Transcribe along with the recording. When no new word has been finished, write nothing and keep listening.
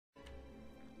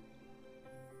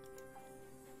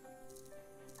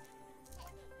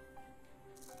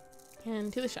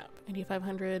And to the shop. I do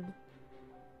 500.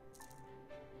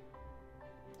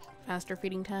 Faster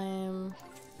feeding time.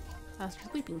 Faster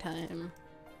sleeping time.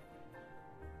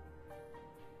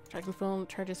 Tracking phone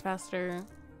charges faster.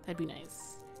 That'd be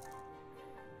nice.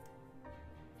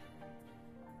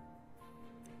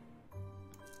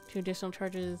 Two additional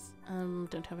charges.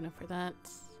 Don't have enough for that.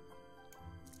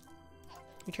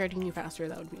 Recharging you faster,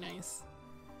 that would be nice.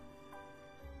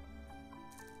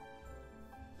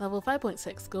 Level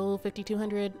 5.6, goal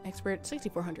 5200, expert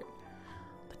 6400.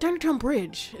 The Dynatown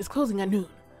Bridge is closing at noon,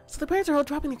 so the parents are all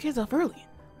dropping their kids off early.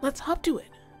 Let's hop to it.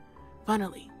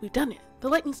 Finally, we've done it. The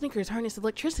lightning sneakers harness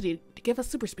electricity to give us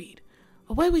super speed.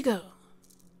 Away we go.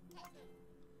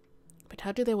 But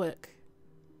how do they work?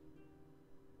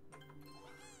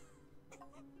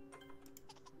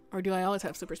 Or do I always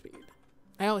have super speed?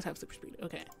 I always have super speed.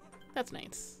 Okay, that's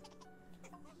nice.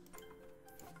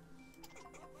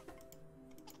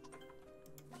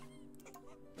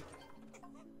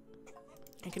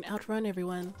 I can outrun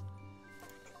everyone.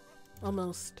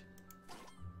 Almost.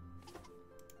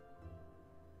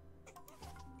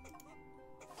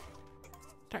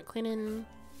 Start cleaning.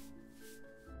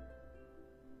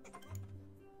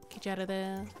 Get you out of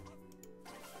there.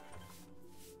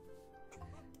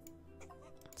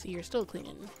 So you're still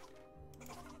cleaning.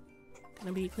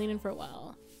 Gonna be cleaning for a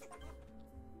while.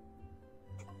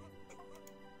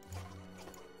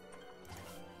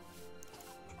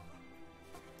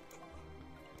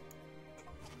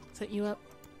 Set you up.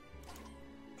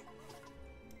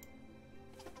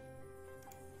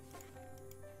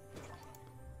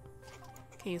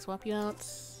 Okay, swap you out.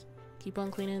 Keep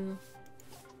on cleaning.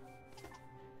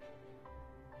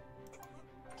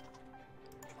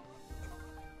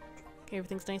 Okay,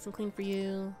 everything's nice and clean for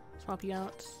you. Swap you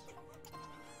out.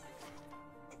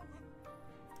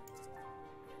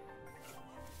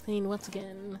 Clean once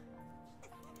again.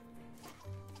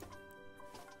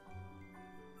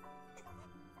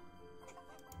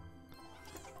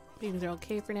 Babies are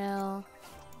okay for now.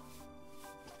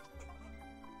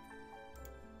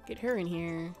 Get her in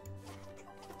here.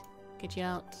 Get you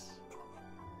out.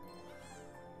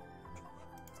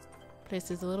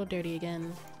 Place is a little dirty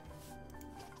again.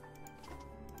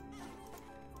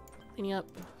 Clean you up.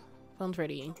 Phone's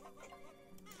ready.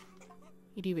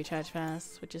 You do recharge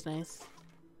fast, which is nice.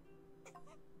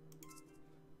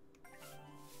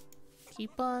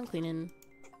 Keep on cleaning.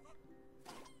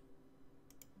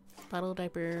 Bottle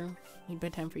diaper. Need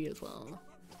bedtime for you as well.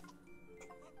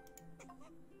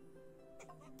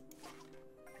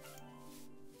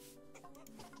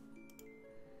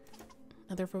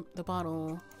 Another for the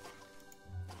bottle.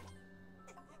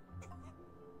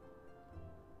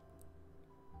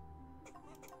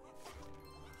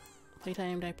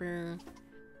 Playtime diaper.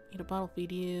 Need a bottle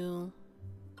feed you.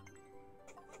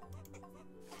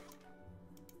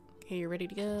 Okay, you're ready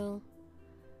to go.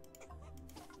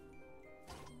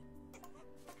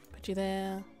 Put you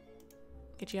there.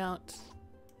 Get you out.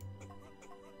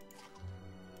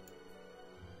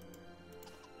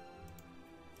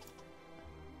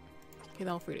 Okay,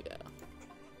 they're all free to go.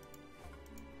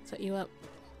 Set you up.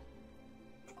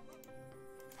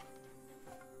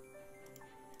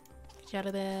 Get you out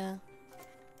of there.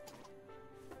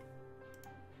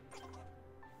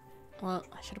 Well,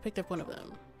 I should have picked up one of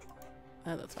them.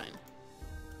 Oh, that's fine.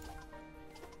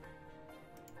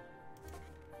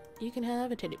 You can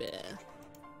have a teddy bear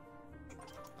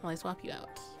while I swap you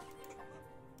out.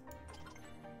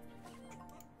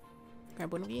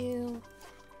 Grab one of you.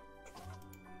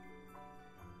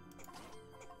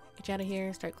 Get you out of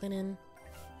here, start cleaning.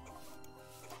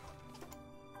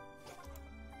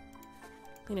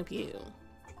 Clean up you.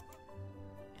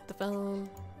 Hit the phone.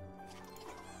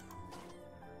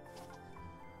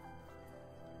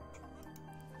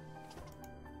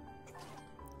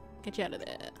 Get you out of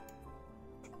there.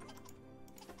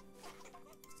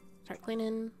 Start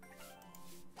cleaning.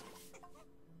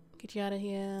 Get you out of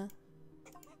here.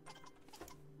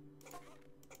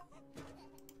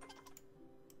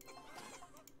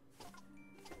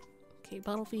 Okay,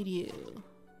 bottle feed you.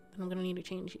 And I'm gonna need to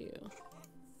change you.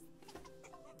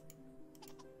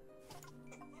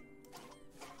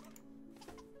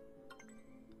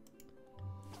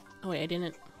 Oh wait, I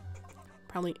didn't.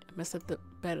 Probably messed up the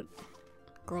bed.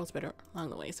 Girls better along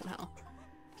the way somehow.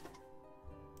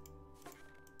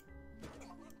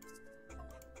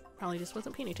 Probably just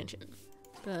wasn't paying attention,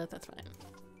 but that's fine.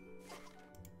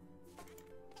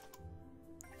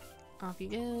 Off you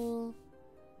go.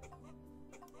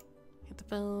 Hit the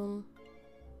phone.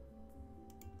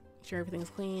 Make sure everything's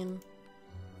clean.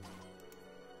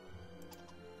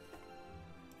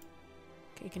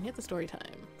 Okay, you can hit the story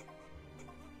time.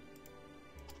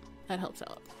 That helps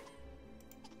out.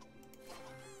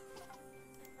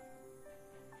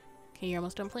 Okay, you're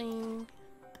almost done playing.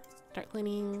 Start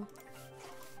cleaning.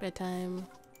 Bedtime.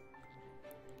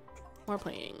 More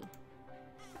playing.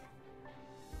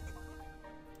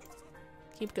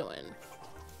 Keep going.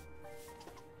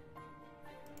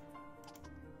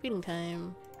 Feeding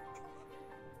time.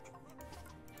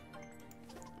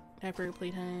 Diaper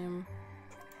playtime.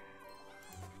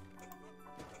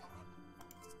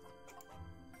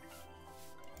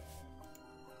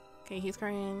 Okay, he's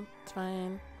crying. It's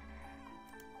fine.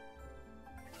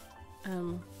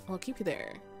 We'll keep you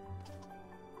there.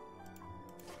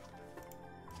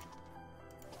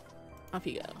 Off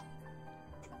you go.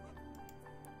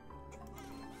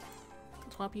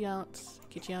 Swap you out.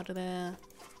 Get you out of there.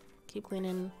 Keep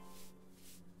cleaning.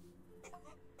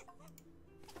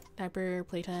 Diaper,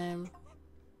 playtime.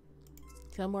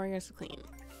 2 more years to clean.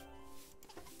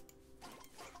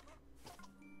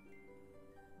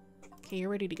 Okay, you're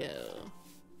ready to go.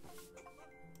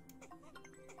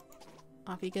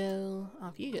 Off you go,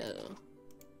 off you go,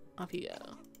 off you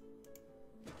go,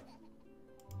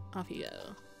 off you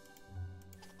go.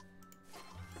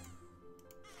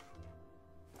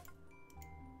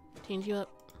 Change you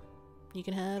up. You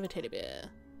can have a teddy bear.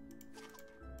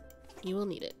 You will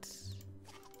need it.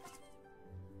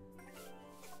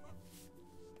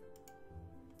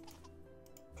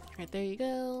 Right, there you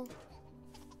go.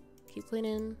 Keep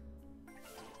cleaning.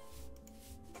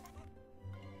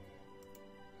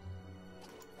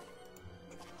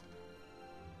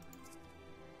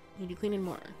 Need you cleaning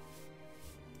more.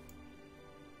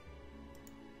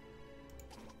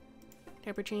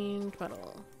 Diaper change,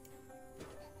 bottle.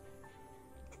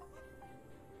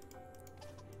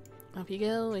 Off you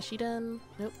go. Is she done?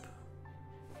 Nope.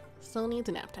 Still needs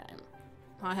a nap time.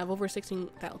 I have over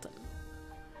 16,000.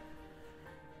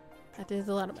 That is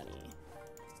a lot of money.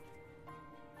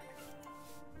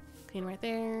 Clean right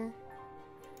there.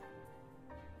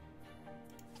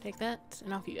 Take that,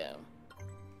 and off you go.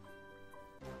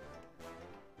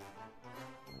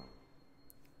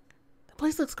 The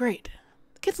place looks great.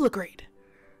 The kids look great.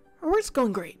 Our work's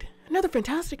going great. Another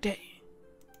fantastic day.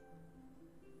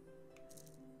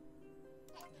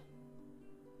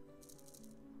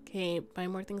 Okay, buy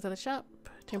more things at the shop.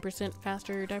 10%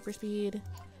 faster diaper speed.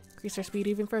 Increase our speed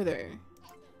even further.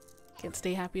 Can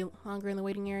stay happy longer in the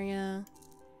waiting area.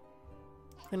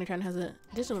 Cleanatron has an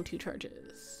additional 2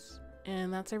 charges.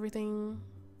 And that's everything.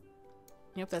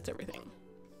 Yep, that's everything.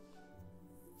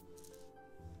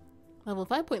 Level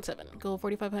 5.7. Goal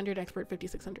 4,500, expert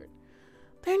 5,600.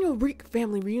 The annual Reek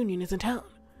family reunion is in town.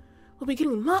 We'll be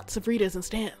getting lots of Ritas and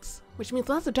stands, which means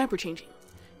lots of diaper changing.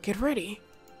 Get ready.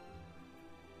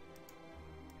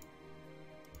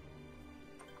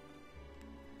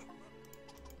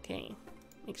 Okay,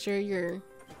 make sure you're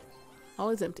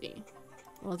always empty.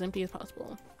 Well, as empty as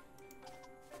possible.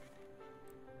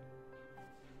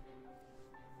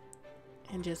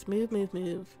 And just move, move,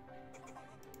 move.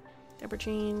 Diaper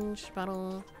change,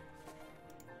 bottle.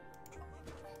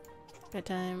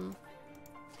 Bedtime.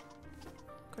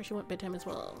 Of course you want bedtime as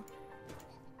well.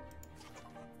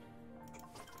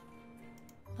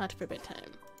 Not for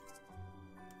bedtime.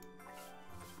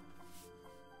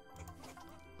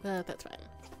 But that's fine.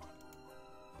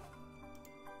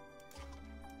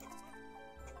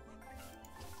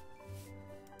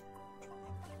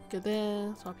 Good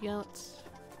there, swap you out.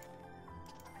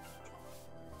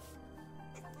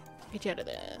 Get you out of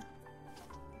there.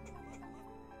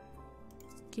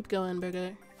 Keep going,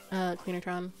 Burger.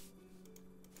 Cleanatron.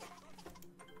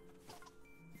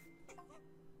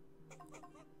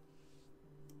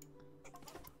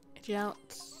 Get you out.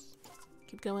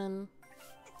 Keep going.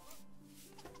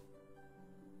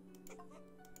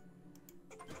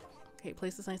 Okay,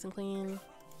 place this nice and clean.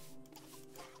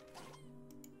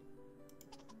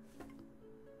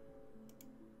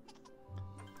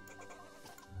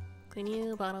 Clean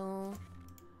you, bottle.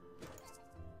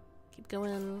 Keep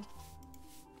going.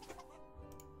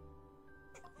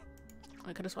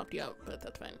 I could have swapped you out, but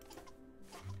that's fine.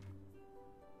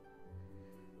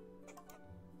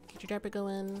 Get your diaper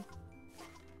going.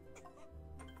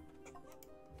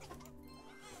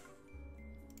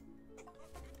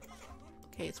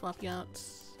 Okay, swap you out.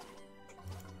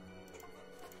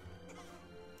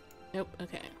 Nope,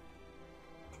 okay.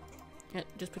 Yep,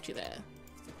 just put you there.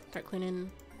 Start cleaning.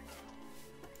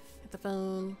 Hit the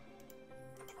phone.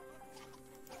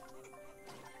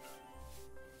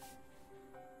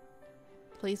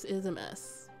 Place is a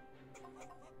mess.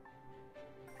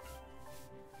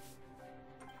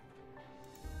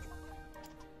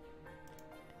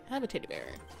 Have a teddy bear.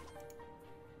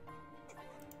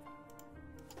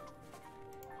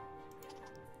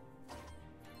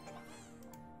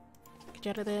 Get you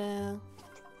out of there.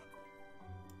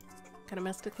 Got a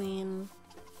mess to clean.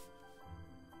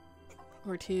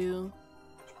 Or two.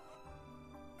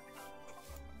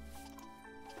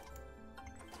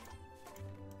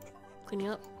 Clean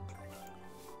you up.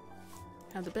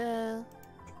 Have the bed.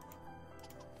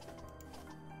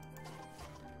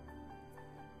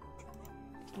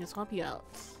 And swap you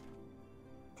out.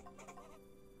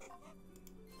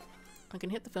 I can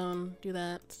hit the phone, do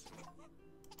that.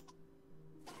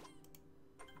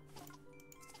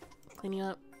 Clean you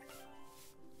up.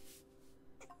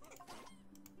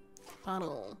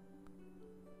 Bottle.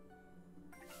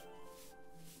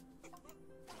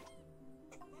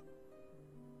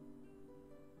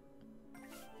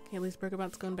 Okay, at least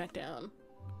Burgerbot's going back down.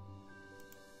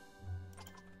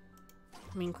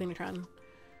 I mean, Cleanatron.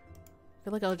 I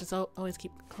feel like I'll just always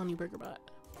keep calling you Burgerbot.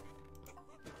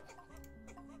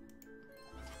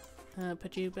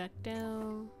 Put you back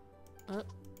down. Up.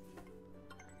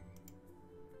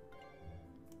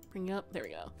 Bring you up. There we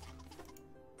go.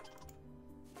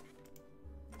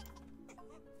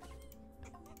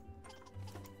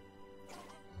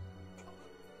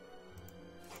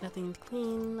 Nothing's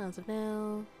clean as of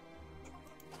now.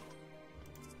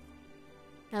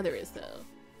 Now there is, though.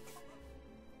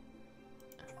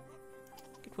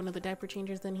 Get one of the diaper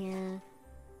changers in here.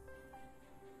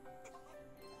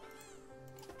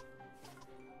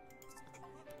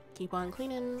 Keep on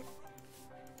cleaning.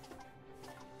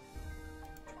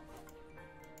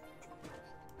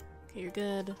 Okay, you're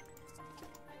good.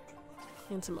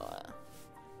 Clean some more.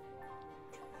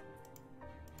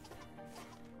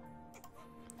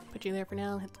 Put you there for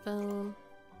now. Hit the phone.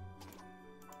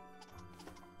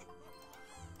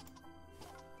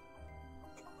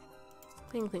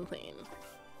 Clean, clean, clean.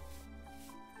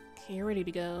 Okay, you're ready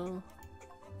to go.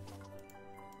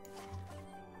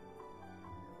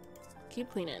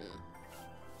 Keep cleaning.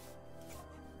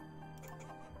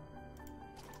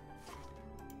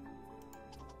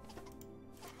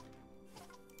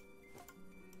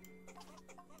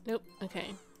 Nope, okay.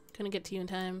 Couldn't get to you in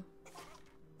time.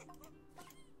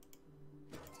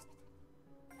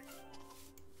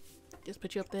 Just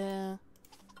put you up there.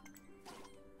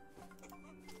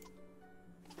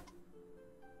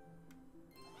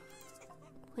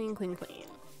 Clean, clean, clean.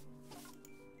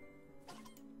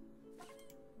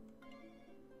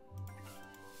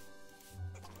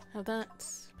 Have that.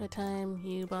 Bedtime,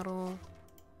 you bottle.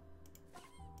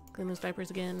 Clean those diapers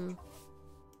again.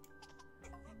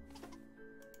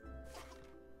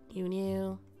 You and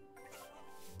you.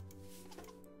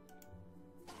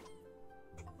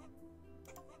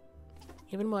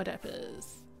 Even more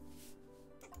diapers.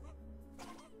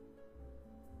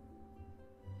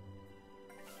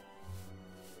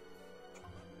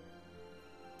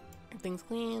 Everything's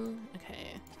clean.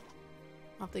 Okay.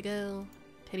 Off they go.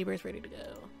 Teddy bear's ready to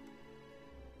go.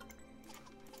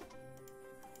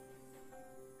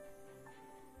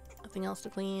 Nothing else to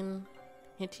clean.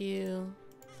 Hit you.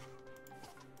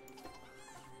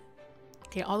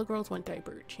 Okay, all the girls want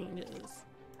diaper changes.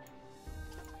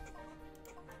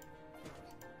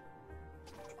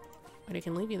 But I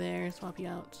can leave you there, swap you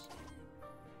out.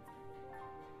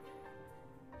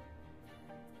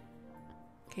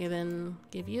 Okay, then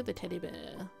give you the teddy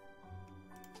bear.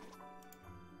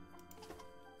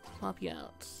 Swap you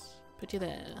out. Put you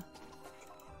there.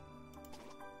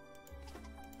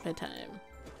 Bedtime.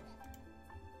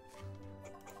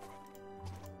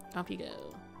 Off you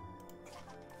go.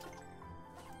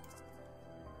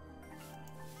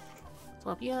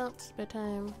 Swap you out.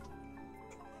 Bedtime.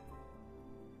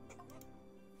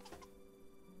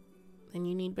 Then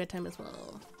you need bedtime as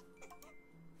well.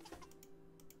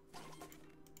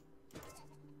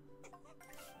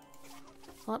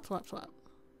 Swap, swap, swap.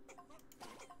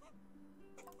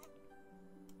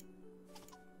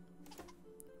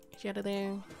 Get you out of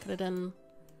there. Could have done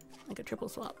like a triple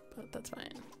swap, but that's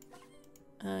fine.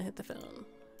 Hit the phone.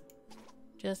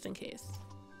 Just in case.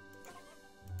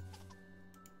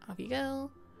 Off you go.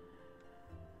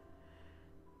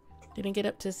 Didn't get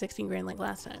up to 16 grand like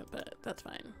last time, but that's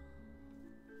fine.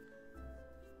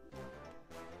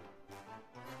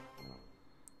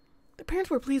 The parents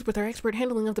were pleased with our expert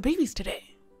handling of the babies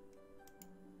today.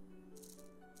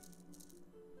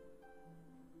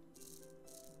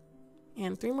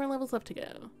 And 3 more levels left to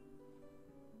go.